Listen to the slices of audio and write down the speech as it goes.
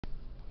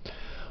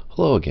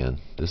Hello again.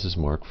 This is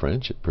Mark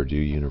French at Purdue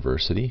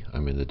University.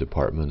 I'm in the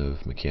Department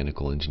of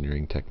Mechanical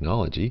Engineering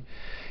Technology,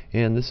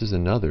 and this is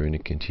another in a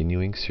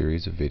continuing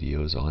series of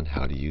videos on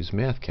how to use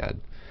Mathcad.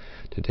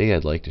 Today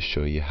I'd like to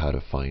show you how to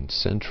find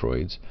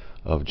centroids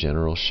of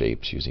general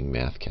shapes using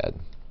Mathcad.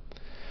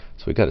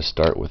 So we've got to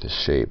start with a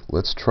shape.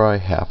 Let's try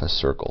half a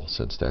circle,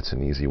 since that's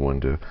an easy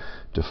one to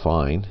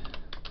define.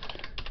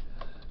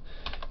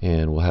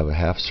 And we'll have a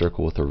half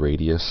circle with a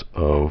radius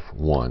of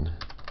 1.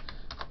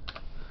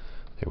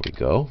 There we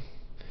go.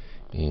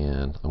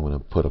 And I'm going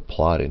to put a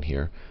plot in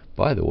here.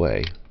 By the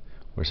way,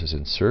 where it says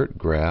insert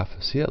graph,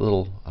 see that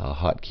little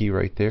hotkey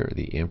right there,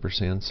 the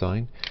ampersand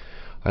sign?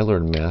 I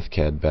learned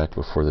Mathcad back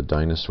before the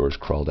dinosaurs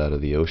crawled out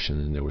of the ocean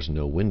and there was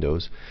no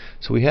Windows,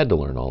 so we had to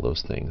learn all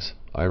those things.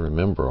 I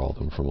remember all of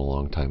them from a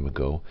long time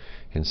ago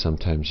and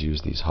sometimes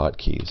use these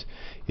hotkeys.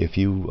 If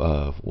you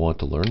want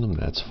to learn them,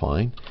 that's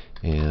fine,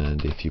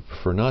 and if you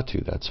prefer not to,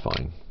 that's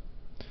fine.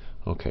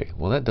 Okay,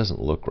 well that doesn't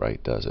look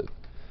right, does it?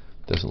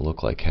 Doesn't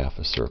look like half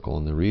a circle,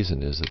 and the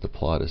reason is that the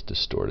plot is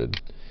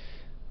distorted.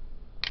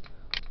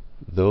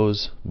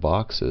 Those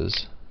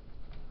boxes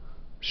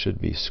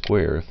should be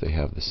square if they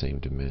have the same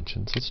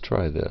dimensions. Let's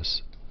try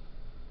this.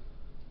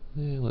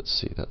 Let's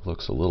see, that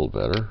looks a little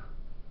better.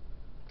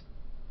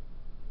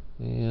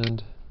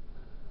 And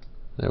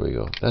there we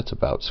go. That's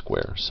about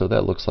square. So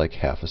that looks like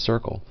half a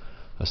circle,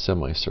 a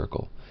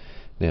semicircle.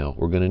 Now,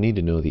 we're going to need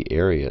to know the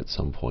area at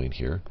some point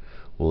here.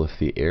 Well, if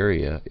the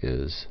area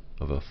is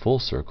of a full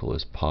circle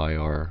is pi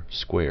r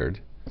squared,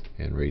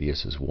 and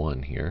radius is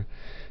 1 here,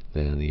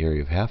 then the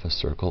area of half a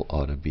circle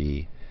ought to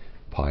be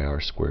pi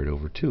r squared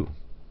over 2.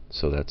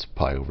 So that's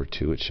pi over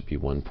 2. It should be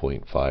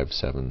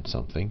 1.57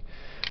 something.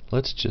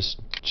 Let's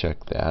just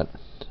check that.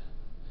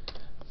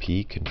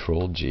 P,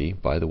 Control G.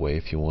 By the way,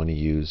 if you want to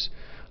use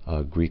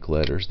Greek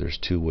letters, there's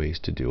two ways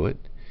to do it.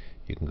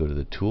 You can go to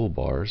the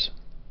toolbars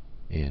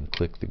and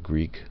click the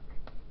Greek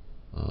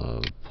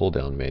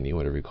pull-down menu,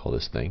 whatever you call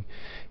this thing,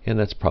 and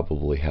that's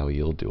probably how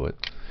you'll do it.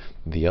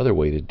 The other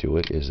way to do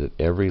it is that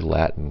every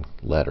Latin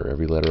letter,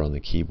 every letter on the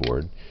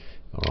keyboard,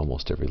 or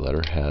almost every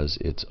letter, has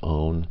its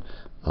own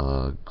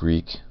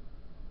Greek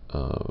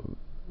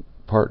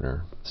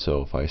partner.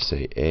 So if I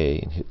say A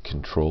and hit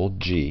Control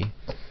G,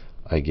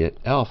 I get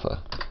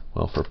alpha.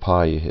 Well, for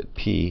pi you hit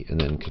P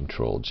and then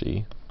Control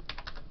G.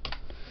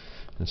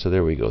 And so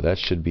there we go. That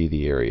should be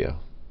the area.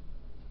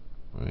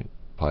 Right?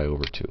 Pi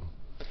over 2.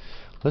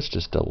 Let's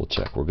just double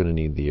check. We're going to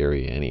need the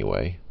area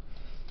anyway.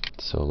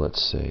 So let's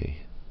say,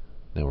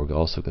 now we're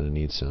also going to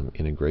need some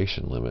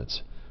integration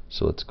limits.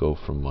 So let's go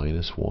from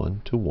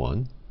 -1 to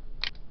 1.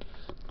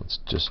 Let's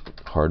just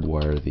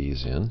hardwire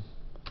these in.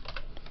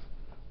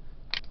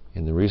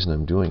 And the reason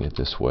I'm doing it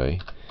this way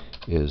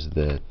is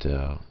that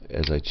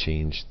as I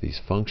change these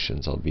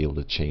functions, I'll be able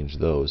to change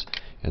those,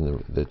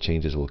 and the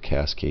changes will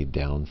cascade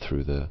down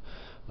through the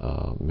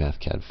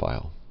Mathcad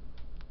file.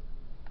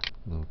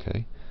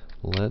 Okay.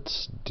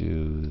 Let's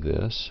do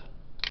this.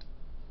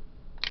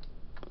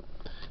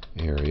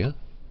 Area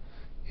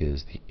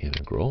is the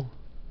integral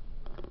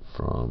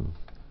from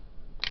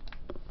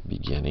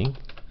beginning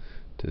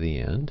to the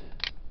end,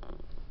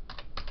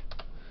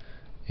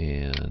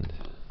 and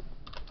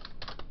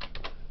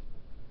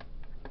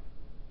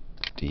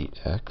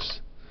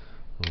dx.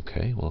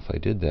 Okay, well if I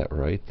did that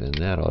right, then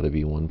that ought to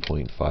be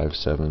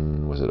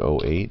 1.57, was it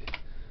 08?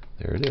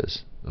 There it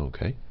is.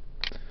 Okay.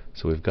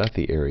 So we've got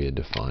the area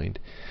defined.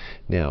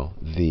 Now,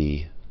 let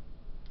me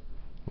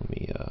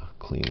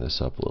clean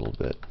this up a little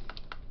bit.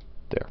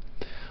 There.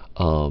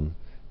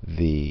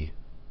 The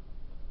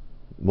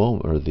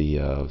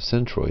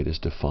centroid is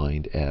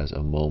defined as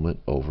a moment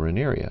over an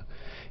area,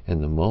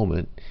 and the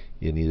moment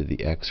in either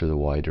the x or the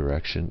y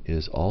direction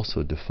is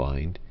also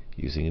defined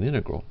using an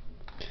integral.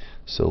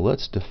 So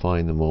let's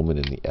define the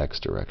moment in the x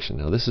direction.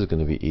 Now this is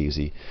going to be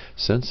easy.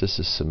 Since this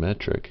is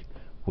symmetric,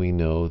 we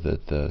know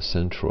that the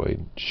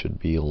centroid should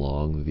be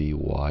along the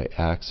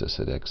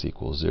y-axis at x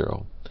equals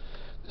 0.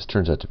 This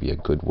turns out to be a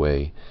good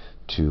way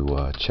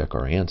to check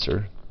our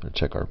answer, or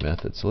check our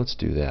method, so let's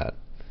do that.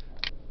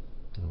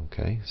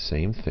 Okay,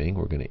 same thing,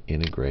 we're going to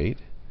integrate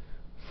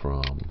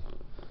from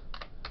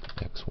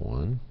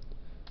x1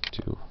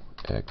 to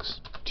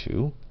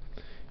x2.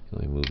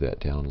 Let me move that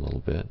down a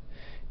little bit.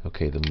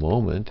 Okay, the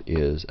moment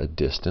is a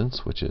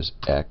distance, which is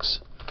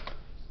x,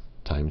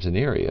 times an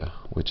area,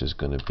 which is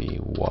going to be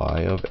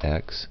y of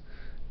x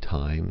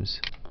times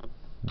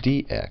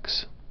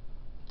dx.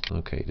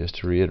 Okay, just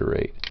to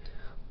reiterate,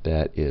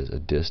 that is a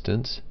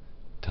distance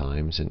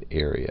times an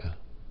area.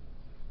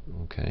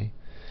 Okay,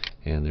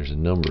 and there's a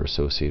number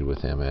associated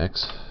with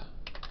mx,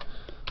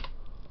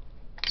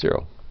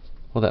 0.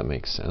 Well, that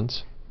makes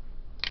sense.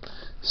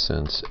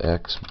 Since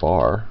x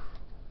bar,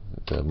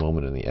 the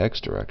moment in the x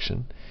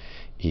direction,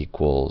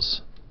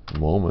 equals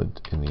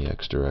moment in the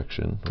x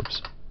direction,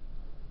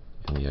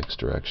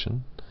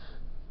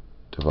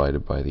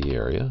 divided by the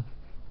area.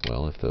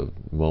 Well, if the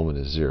moment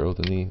is 0,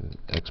 then the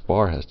x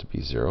bar has to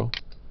be 0.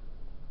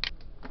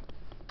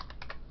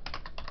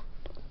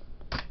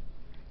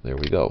 There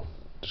we go.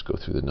 Just go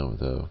through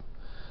the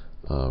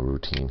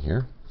routine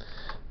here.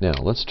 Now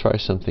let's try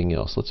something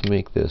else. Let's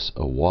make this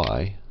a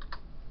y.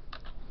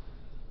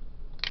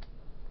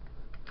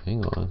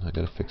 Hang on, I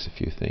gotta fix a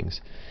few things.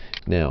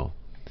 Now,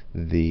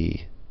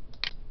 the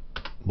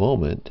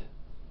moment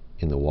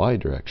in the y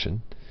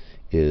direction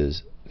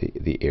is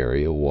the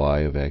area y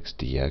of x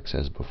dx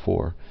as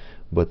before,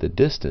 but the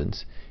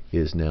distance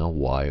is now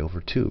y over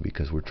 2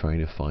 because we're trying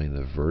to find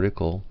the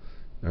vertical,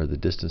 or the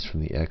distance from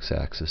the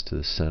x-axis to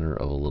the center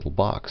of a little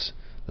box.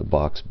 The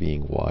box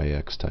being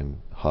yx times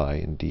high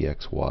and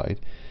dx wide,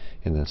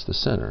 and that's the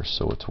center.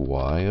 So it's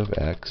y of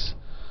x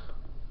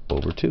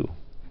over 2.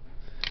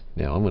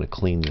 Now I'm going to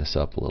clean this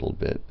up a little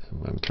bit.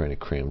 I'm trying to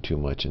cram too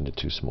much into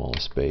too small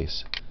a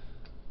space.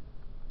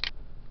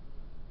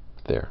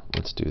 There,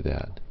 let's do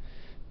that.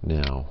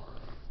 Now,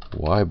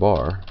 y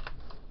bar,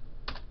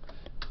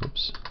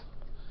 oops,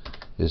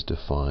 is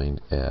defined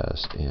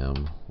as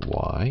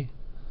my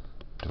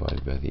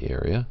divided by the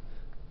area,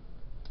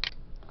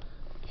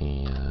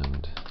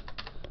 and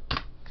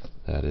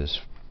that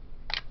is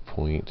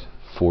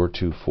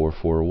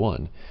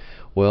 0.42441.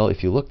 Well,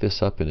 if you look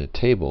this up in a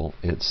table,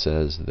 it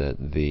says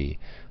that the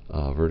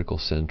vertical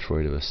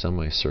centroid of a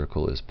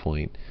semicircle is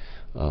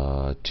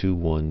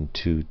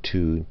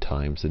 0.2122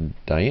 times the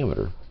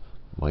diameter.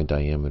 My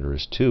diameter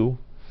is 2,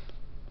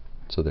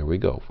 so there we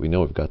go. We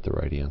know we've got the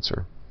right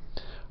answer.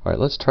 All right,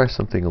 let's try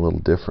something a little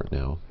different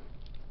now.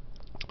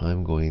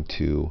 I'm going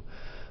to,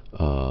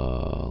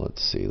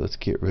 let's see, let's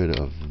get rid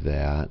of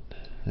that.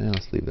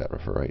 Let's leave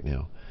that for right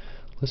now.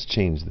 Let's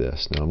change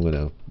this. Now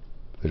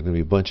there's going to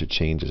be a bunch of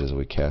changes as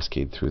we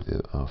cascade through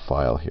the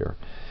file here.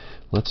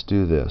 Let's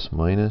do this.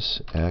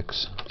 Minus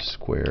x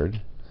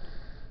squared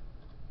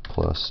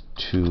plus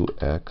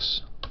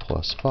 2x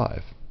plus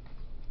 5.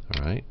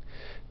 All right.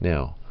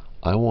 Now,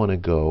 I want to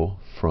go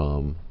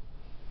from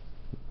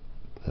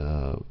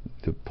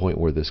the point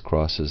where this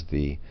crosses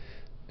the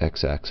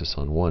x-axis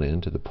on one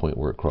end to the point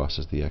where it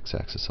crosses the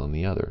x-axis on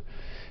the other.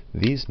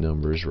 These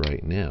numbers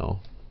right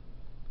now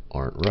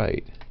aren't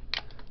right.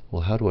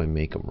 Well, how do I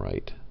make them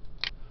right?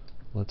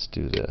 Let's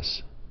do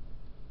this.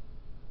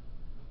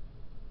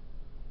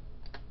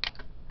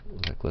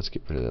 Let's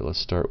get rid of that. Let's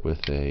start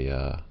with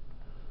a,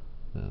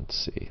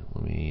 let's see,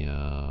 let me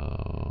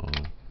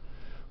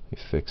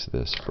fix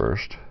this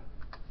first.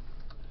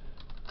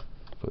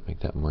 But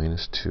make that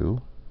minus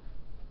 2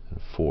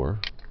 and 4.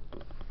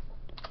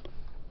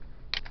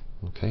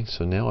 Okay,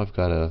 so now I've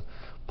got a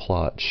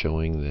plot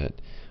showing that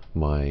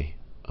my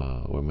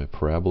where my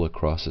parabola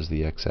crosses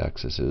the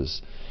x-axis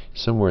is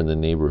somewhere in the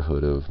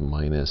neighborhood of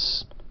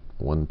minus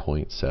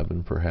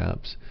 1.7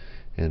 perhaps,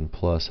 and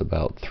plus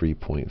about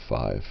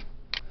 3.5.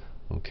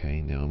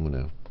 Okay, now I'm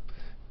going to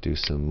do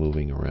some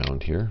moving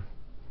around here.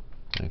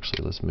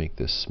 Actually, let's make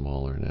this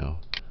smaller now,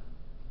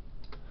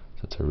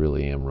 since I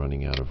really am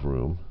running out of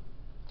room.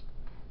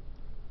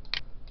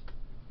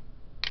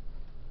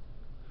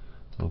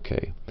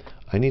 Okay,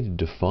 I need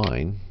to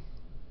define,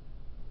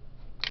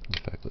 in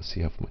fact, let's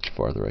see how much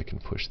farther I can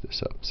push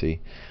this up.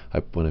 See,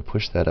 when I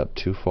push that up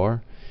too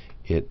far,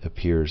 it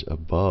appears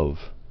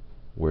above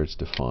where it's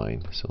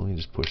defined. So let me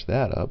just push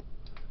that up,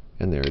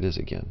 and there it is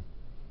again.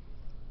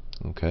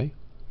 Okay,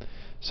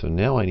 so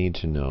now I need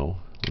to know,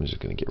 I'm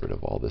just going to get rid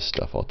of all this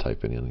stuff. I'll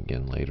type it in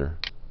again later.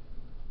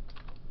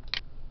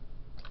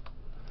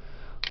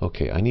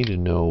 Okay, I need to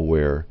know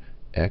where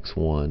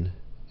x1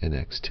 and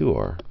x2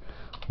 are.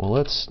 Well,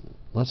 let's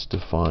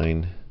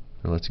define,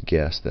 or let's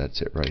guess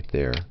that's it right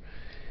there.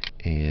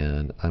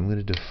 And I'm going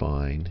to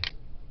define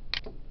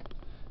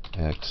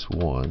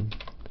x1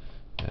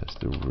 as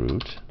the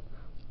root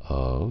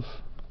of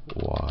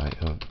y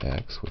of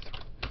x,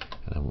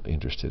 and I'm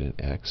interested in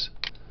x,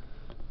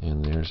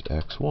 and there's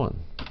x1.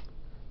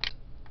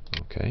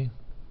 Okay,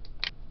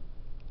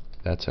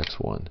 that's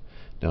x1.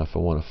 Now if I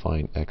want to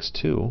find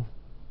x2,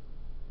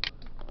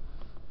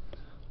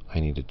 I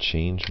need to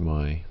change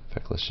my, in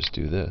fact, let's just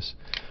do this.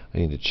 I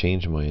need to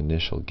change my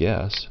initial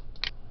guess,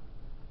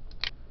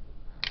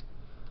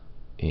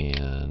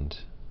 and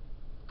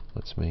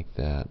let's make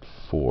that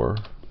 4,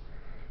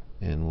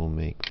 and we'll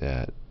make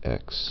that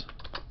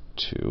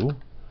x2,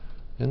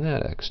 and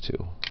that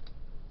x2.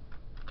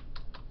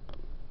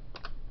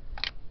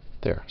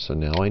 There, so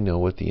now I know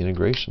what the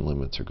integration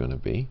limits are going to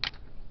be.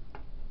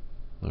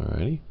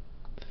 Alrighty.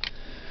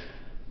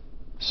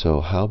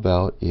 So how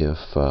about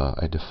if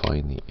I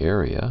define the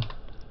area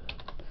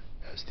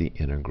as the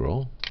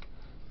integral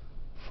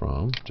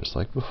from, just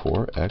like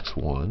before,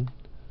 x1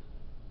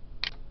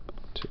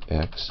 to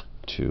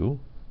x2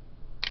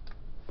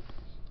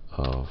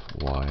 of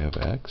y of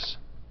x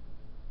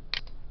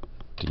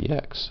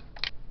dx.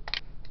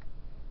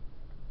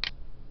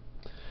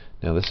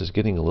 Now this is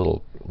getting a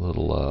little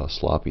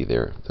sloppy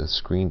there. The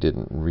screen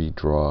didn't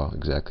redraw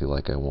exactly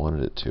like I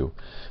wanted it to.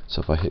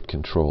 So if I hit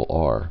Control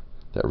R,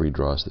 that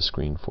redraws the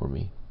screen for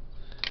me.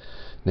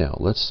 Now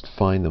let's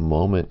find the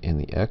moment in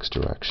the x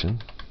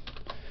direction.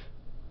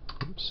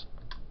 Oops.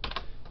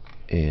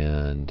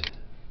 And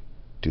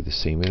do the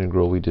same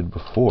integral we did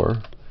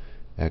before,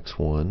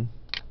 x1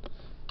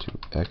 to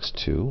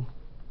x2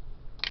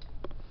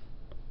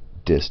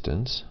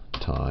 distance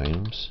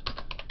times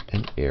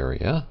an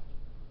area,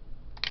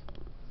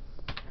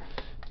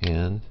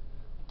 and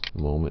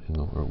moment in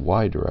the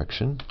y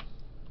direction,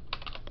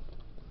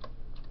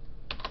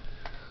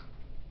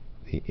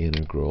 the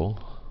integral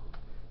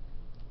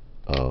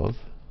of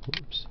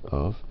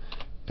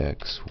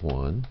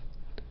x1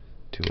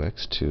 to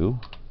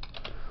x2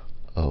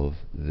 of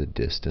the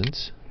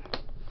distance,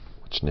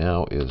 which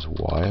now is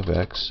y of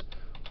x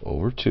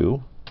over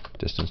 2,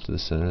 distance to the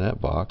center of that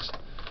box,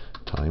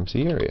 times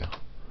the area,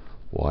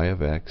 y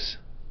of x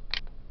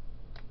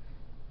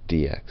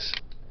dx.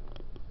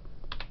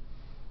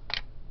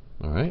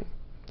 Alright,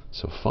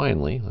 so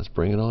finally, let's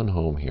bring it on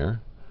home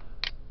here.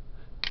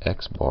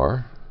 X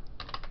bar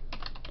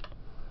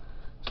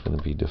is going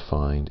to be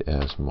defined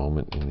as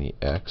moment in the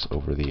x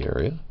over the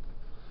area.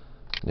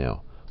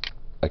 Now,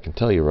 I can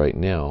tell you right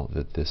now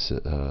that this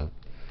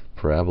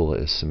parabola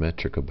is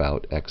symmetric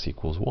about x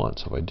equals 1.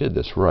 So if I did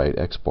this right,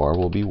 x bar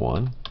will be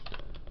 1,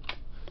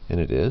 and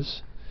it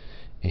is,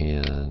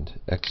 and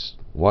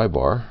y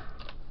bar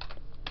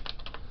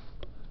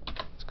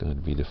is going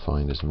to be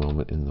defined as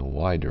moment in the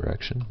y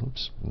direction,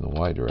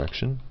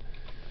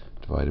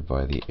 divided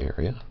by the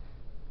area,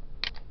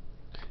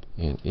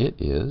 and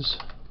it is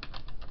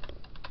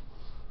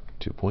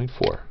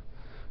 2.4.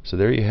 So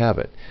there you have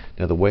it.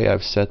 Now the way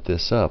I've set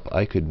this up,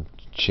 I could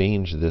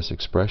change this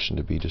expression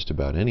to be just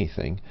about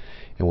anything,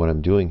 and what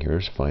I'm doing here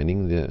is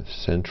finding the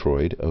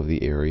centroid of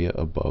the area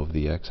above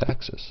the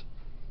x-axis.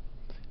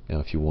 Now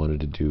if you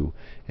wanted to do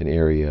an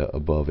area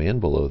above and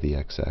below the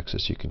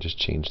x-axis, you can just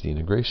change the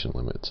integration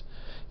limits.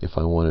 If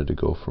I wanted to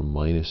go from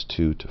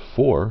 -2 to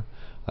 4,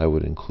 I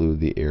would include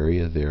the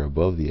area there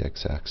above the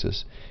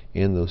x-axis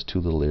and those two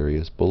little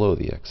areas below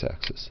the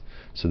x-axis.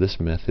 So this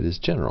method is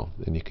general,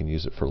 and you can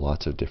use it for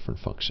lots of different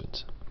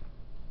functions.